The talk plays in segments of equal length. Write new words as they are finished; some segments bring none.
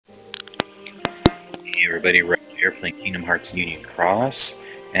Hey everybody, right here playing Kingdom Hearts Union Cross,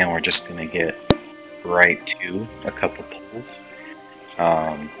 and we're just gonna get right to a couple pulls.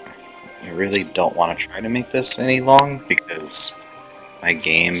 I really don't want to try to make this any long because my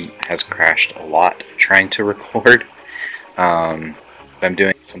game has crashed a lot trying to record. But I'm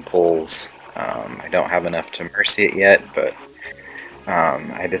doing some pulls. I don't have enough to mercy it yet, but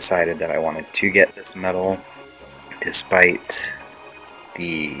I decided that I wanted to get this medal despite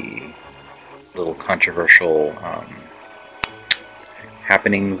the little controversial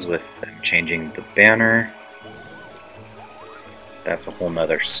happenings with them changing the banner. That's a whole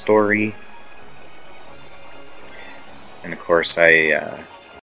nother story. And of course I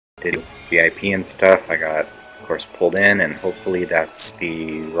did VIP and stuff. I got, of course, pulled in, and hopefully that's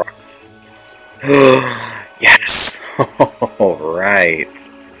the Roxas. Yes! Alright.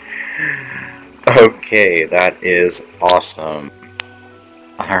 Okay, that is awesome.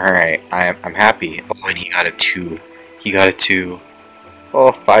 Alright, I'm happy. Oh, and he got a 2. He got a 2.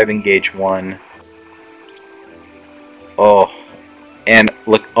 Oh, 5 engage 1. Oh, and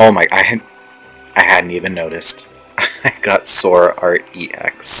look, oh my, I hadn't even noticed. I got Sora Art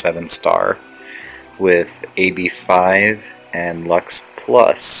EX 7-star with AB5 and Lux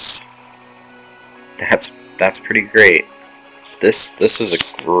Plus. That's pretty great. This is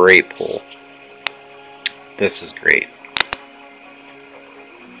a great pull. This is great.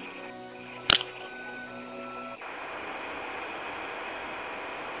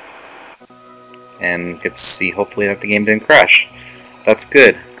 And get to see, hopefully, that the game didn't crash. That's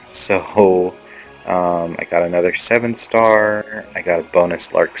good. So, I got another 7-star. I got a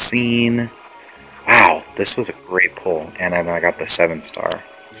bonus Larxene. Wow, this was a great pull. And then I got the 7-star.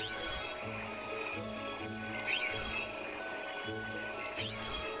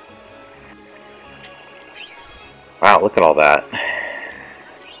 Wow, look at all that.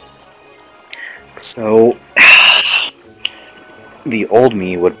 So, the old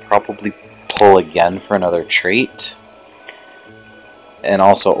me would probably pull again for another trait, and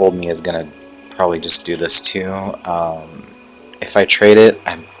also old me is gonna probably just do this too. If I trade it,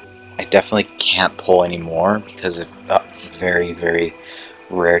 I definitely can't pull anymore because of a very, very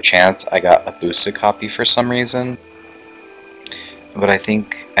rare chance I got a boosted copy for some reason. But I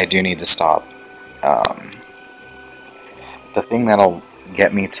think I do need to stop. The thing that'll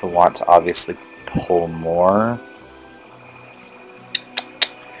get me to want to obviously pull more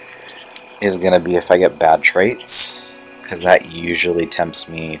is going to be if I get bad traits, because that usually tempts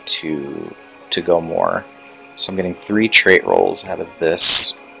me to go more. So I'm getting 3 trait rolls out of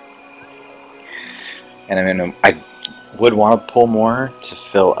this, and I would want to pull more to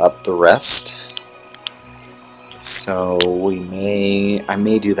fill up the rest. So I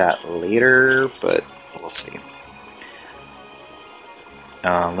may do that later, but we'll see.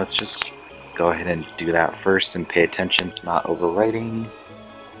 Let's just go ahead and do that first and pay attention to not overwriting.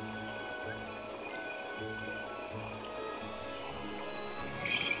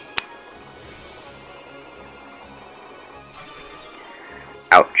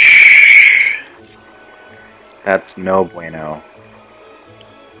 Ouch. That's no bueno.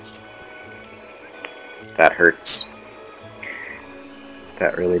 That hurts.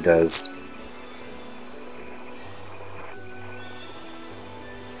 That really does.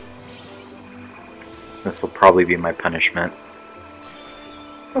 This will probably be my punishment.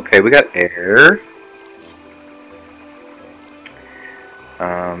 Okay, we got air.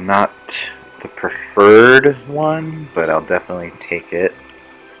 Not the preferred one, but I'll definitely take it.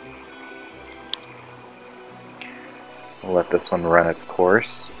 We'll let this one run its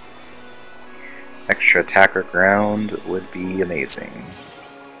course. Extra attack or ground would be amazing.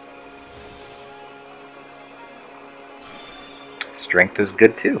 Strength is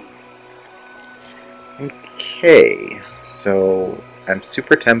good too. Okay, so I'm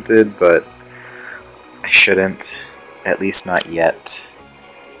super tempted, but I shouldn't, at least not yet.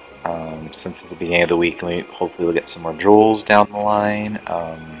 Since it's the beginning of the week, and hopefully we'll get some more jewels down the line.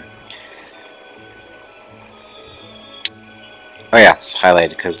 Oh yeah, it's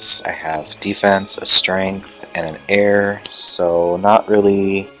highlighted because I have defense, a strength, and an air, so not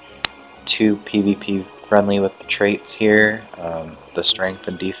really too PvP friendly with the traits here. The strength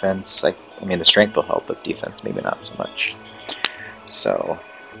and defense, I mean the strength will help with defense, maybe not so much. So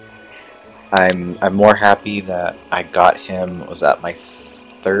I'm more happy that I got him. Was that my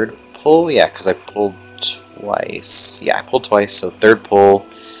 3rd pull? Yeah, because I pulled twice. Yeah, I pulled twice, so 3rd pull,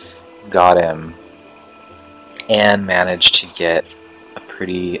 got him, and managed to get a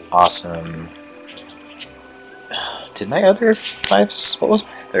pretty awesome. Did my other 5s? What was my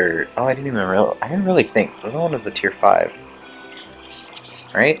 3rd? Oh, I didn't really think. The other one was the tier 5,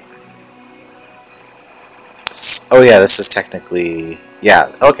 right? Oh yeah, this is technically,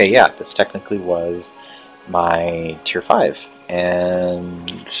 yeah, okay, yeah, this technically was my tier 5, and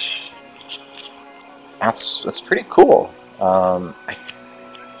that's pretty cool.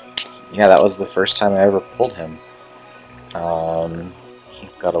 Yeah, that was the first time I ever pulled him.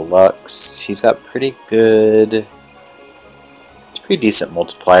 He's got a Lux. He's got pretty good, pretty decent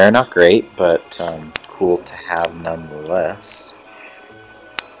multiplier. Not great, but cool to have nonetheless.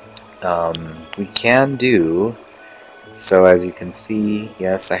 We can do, so as you can see,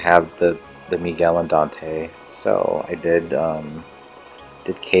 yes, I have the Miguel and Dante. So I did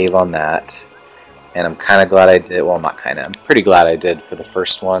cave on that. And I'm kind of glad I did, well, not kind of, I'm pretty glad I did for the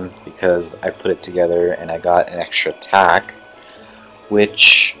first one, because I put it together and I got an extra attack,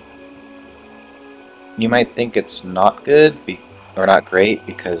 which you might think it's not good, or not great,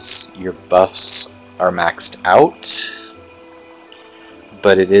 because your buffs are maxed out,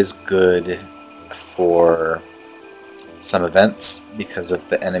 but it is good for some events because of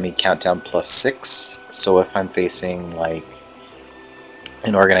the enemy countdown +6, so if I'm facing, like,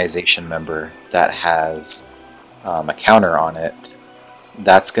 an organization member that has a counter on it,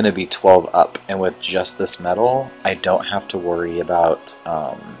 that's going to be 12 up, and with just this medal, I don't have to worry about,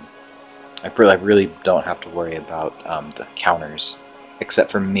 I really don't have to worry about the counters,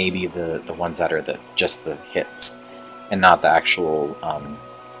 except for maybe the ones that are just the hits, and not the actual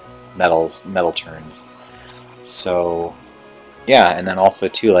medal turns. So, yeah, and then also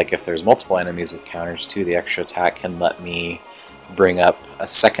too, like if there's multiple enemies with counters too, the extra attack can let me bring up a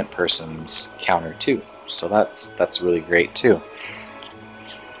second person's counter too, so that's really great too.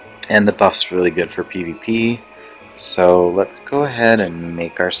 And the buff's really good for PvP, so let's go ahead and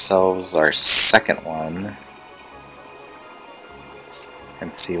make ourselves our second one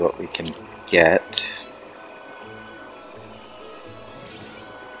and see what we can get.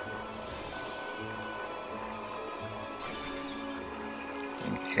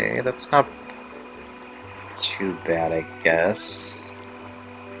 Okay, that's not too bad, I guess.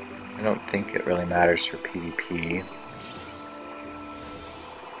 I don't think it really matters for PvP,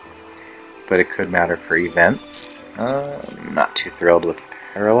 but it could matter for events. I'm not too thrilled with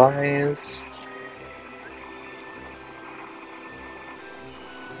Paralyze.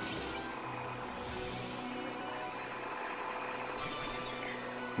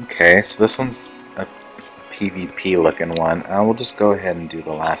 Okay, so this one's a PvP looking one. We'll just go ahead and do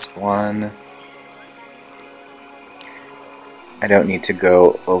the last one. I don't need to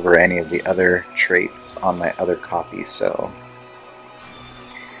go over any of the other traits on my other copy, so...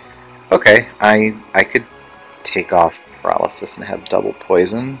 Okay, I could take off Paralysis and have double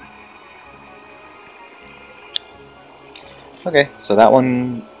poison. Okay, so that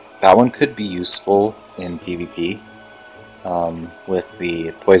one could be useful in PvP with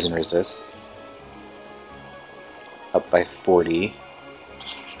the poison resists up by 40.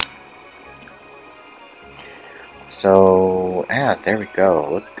 So, yeah, there we go.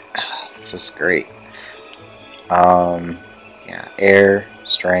 Look, this is great. Yeah, air,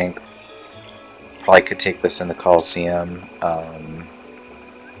 strength. Probably could take this in the Coliseum.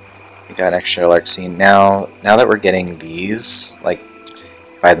 We got extra Larxene. Now that we're getting these, like,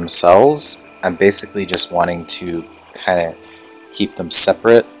 by themselves, I'm basically just wanting to kind of keep them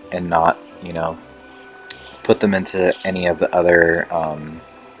separate and not, you know, put them into any of the other,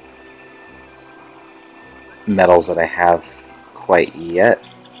 medals that I have quite yet,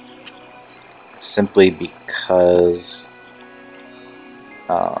 simply because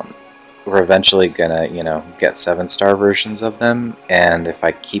we're eventually gonna, you know, get 7-star versions of them, and if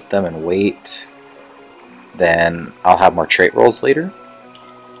I keep them and wait, then I'll have more trait rolls later.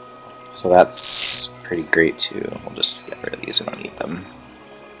 So that's pretty great too. We'll just get rid of these, we don't need them.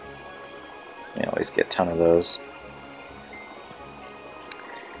 We always get a ton of those.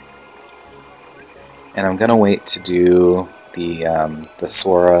 And I'm gonna wait to do the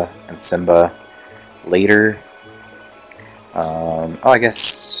Sora and Simba later. Oh, I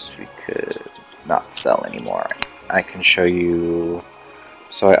guess we could not sell anymore. I can show you.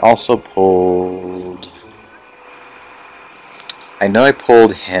 So I also pulled. I know I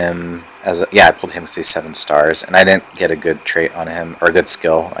pulled him as a, yeah, I pulled him because he's 7 stars, and I didn't get a good trait on him or a good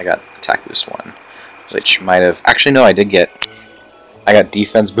skill. I got attack boost 1, which might have actually no, I got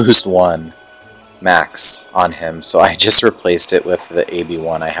defense boost 1. Max on him, so I just replaced it with the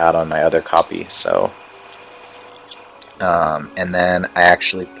AB1 I had on my other copy. So, and then I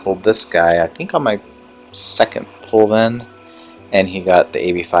actually pulled this guy, I think on my second pull then, and he got the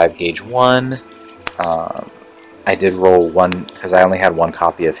AB5 gauge 1. I did roll 1, because I only had 1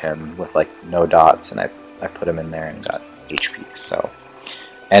 copy of him with like no dots, and I put him in there and got HP, so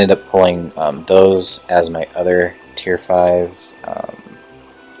ended up pulling those as my other tier 5s.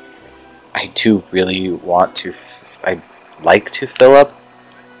 I do really want to, I'd like to fill up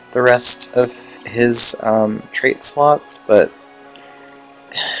the rest of his trait slots, but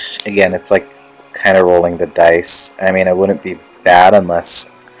again, it's like kind of rolling the dice. I mean, it wouldn't be bad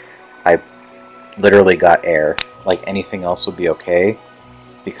unless I literally got air. Like, anything else would be okay,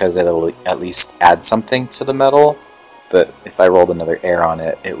 because it'll at least add something to the metal, but if I rolled another air on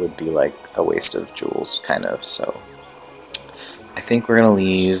it, it would be like a waste of jewels, kind of. So I think we're going to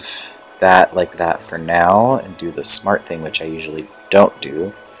leave that like that for now and do the smart thing, which I usually don't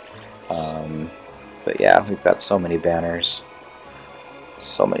do. But yeah, we've got so many banners.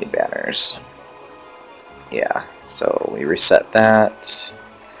 So many banners. Yeah, so we reset that.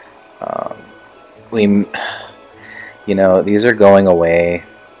 You know, these are going away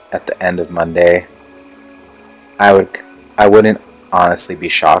at the end of Monday. I wouldn't honestly be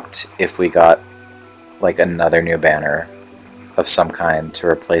shocked if we got like another new banner of some kind to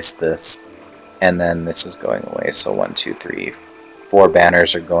replace this, and then this is going away. So 1, 2, 3, 4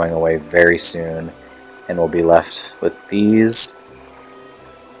 banners are going away very soon, and we'll be left with these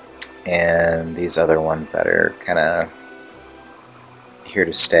and these other ones that are kind of here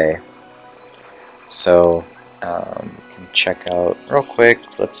to stay. So we can check out real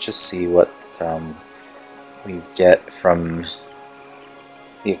quick. Let's just see what we get from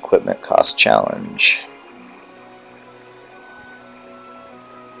the equipment cost challenge.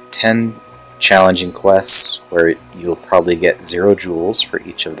 10 challenging quests where you'll probably get 0 jewels for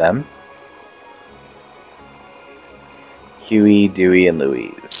each of them. Huey, Dewey, and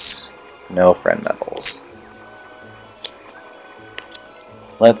Louise. No friend medals.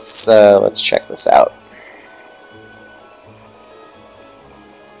 Let's check this out.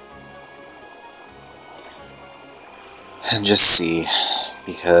 And just see,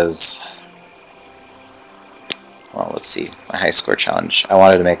 because, well, let's see, my high score challenge. I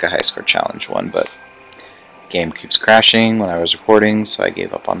wanted to make a high score challenge one, but game keeps crashing when I was recording, so I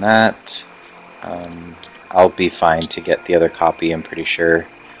gave up on that. I'll be fine to get the other copy, I'm pretty sure.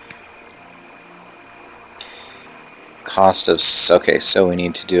 Cost of, okay, so we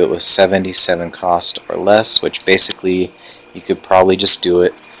need to do it with 77 cost or less, which basically you could probably just do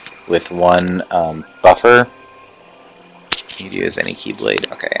it with 1 buffer. You'd use any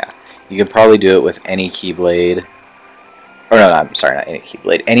keyblade. Okay, yeah. You could probably do it with any keyblade. Or no, I'm sorry, not any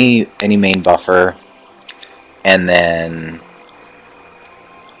keyblade. Any main buffer, and then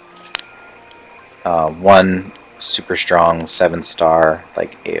 1 super strong 7-star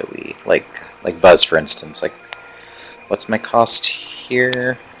like AoE, like Buzz, for instance. Like, what's my cost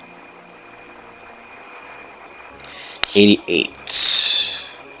here? 88.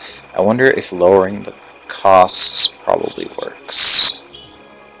 I wonder if lowering the costs probably works.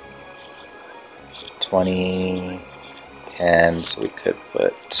 20, 10, so we could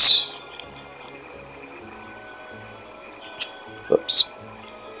put, whoops.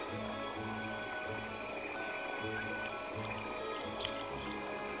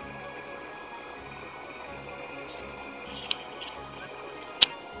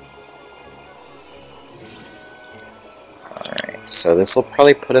 Alright, so this will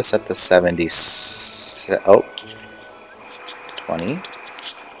probably put us at the 70, oh, 20,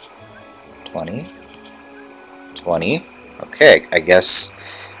 20, 20. Okay, I guess,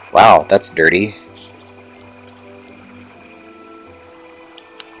 wow, that's dirty.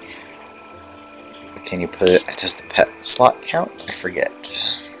 Can you put it, does the pet slot count? I forget.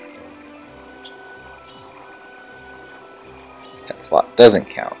 Pet slot doesn't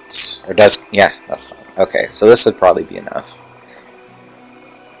count. Or does, yeah, that's fine. Okay, so this would probably be enough.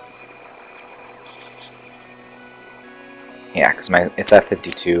 Yeah, because it's at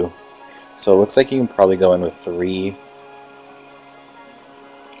 52. So it looks like you can probably go in with 3.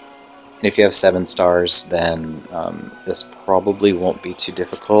 And if you have 7 stars, then this probably won't be too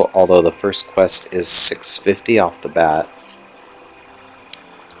difficult, although the first quest is 650 off the bat.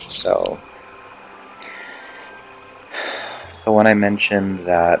 So when I mentioned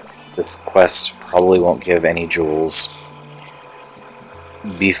that this quest probably won't give any jewels,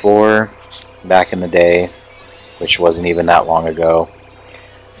 before, back in the day, which wasn't even that long ago,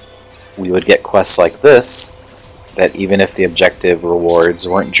 we would get quests like this, that even if the objective rewards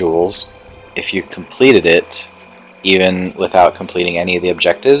weren't jewels, if you completed it, even without completing any of the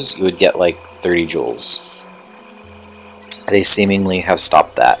objectives, you would get like 30 jewels. They seemingly have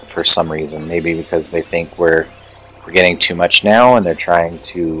stopped that for some reason, maybe because they think we're getting too much now, and they're trying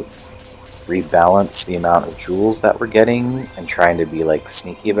to rebalance the amount of jewels that we're getting, and trying to be like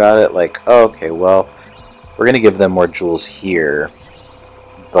sneaky about it, like, oh, okay, well, we're going to give them more jewels here,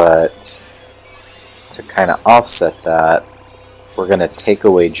 but to kind of offset that, we're going to take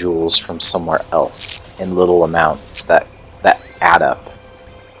away jewels from somewhere else in little amounts that add up.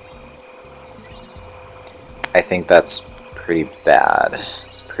 I think that's pretty bad.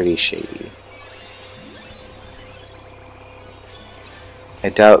 It's pretty shady. I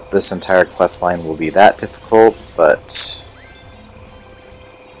doubt this entire quest line will be that difficult, but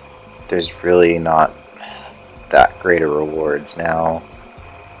there's really not that great of rewards now.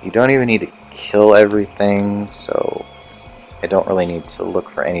 You don't even need to kill everything, so I don't really need to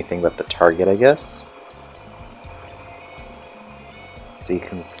look for anything but the target, I guess. So you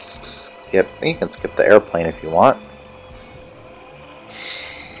can skip the airplane if you want.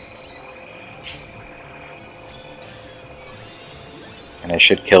 And I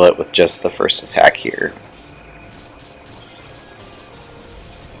should kill it with just the first attack here.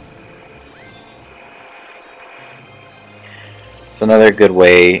 So another good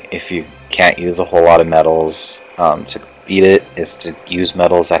way, if you can't use a whole lot of metals to beat it, is to use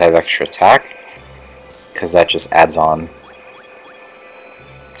metals that have extra attack, because that just adds on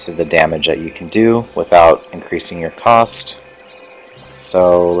to the damage that you can do without increasing your cost.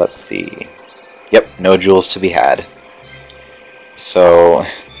 So let's see. Yep, no jewels to be had. So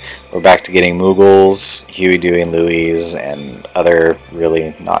we're back to getting Moogles, Huey, Dewey, and Louie's, and other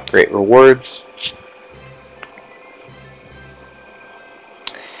really not great rewards.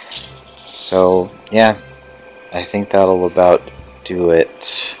 So yeah, I think that'll about do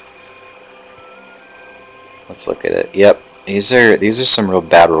it. Let's look at it. Yep, these are some real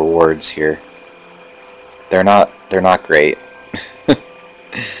bad rewards here. They're not great.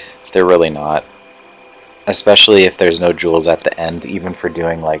 They're really not. Especially if there's no jewels at the end, even for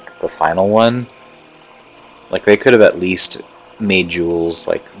doing like the final one. Like they could have at least made jewels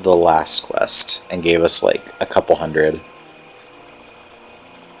like the last quest and gave us like a couple hundred.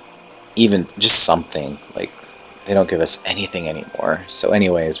 Even just something. Like they don't give us anything anymore. So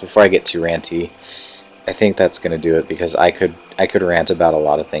anyways, before I get too ranty, I think that's gonna do it, because I could rant about a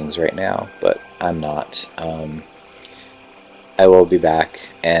lot of things right now, but I'm not. I will be back,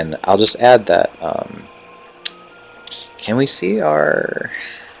 and I'll just add that. Can we see our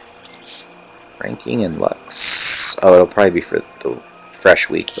ranking in Lux? Oh, it'll probably be for the fresh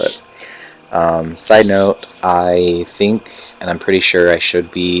week, but side note, I think, and I'm pretty sure I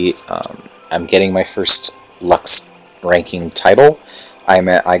should be, I'm getting my first Lux ranking title.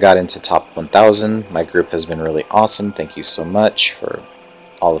 I got into top 1,000. My group has been really awesome. Thank you so much for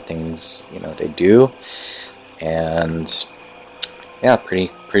all the things they do, and yeah, pretty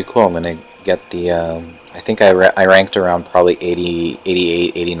cool. I'm gonna get the. I think I ranked around probably 80,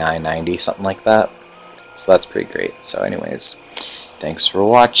 88, 89, 90, something like that. So that's pretty great. So anyways, thanks for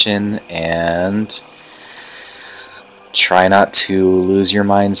watching, and try not to lose your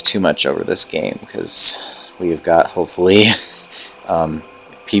minds too much over this game, because we've got hopefully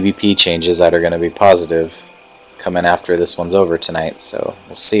PvP changes that are going to be positive coming after this one's over tonight. So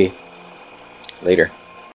we'll see. Later.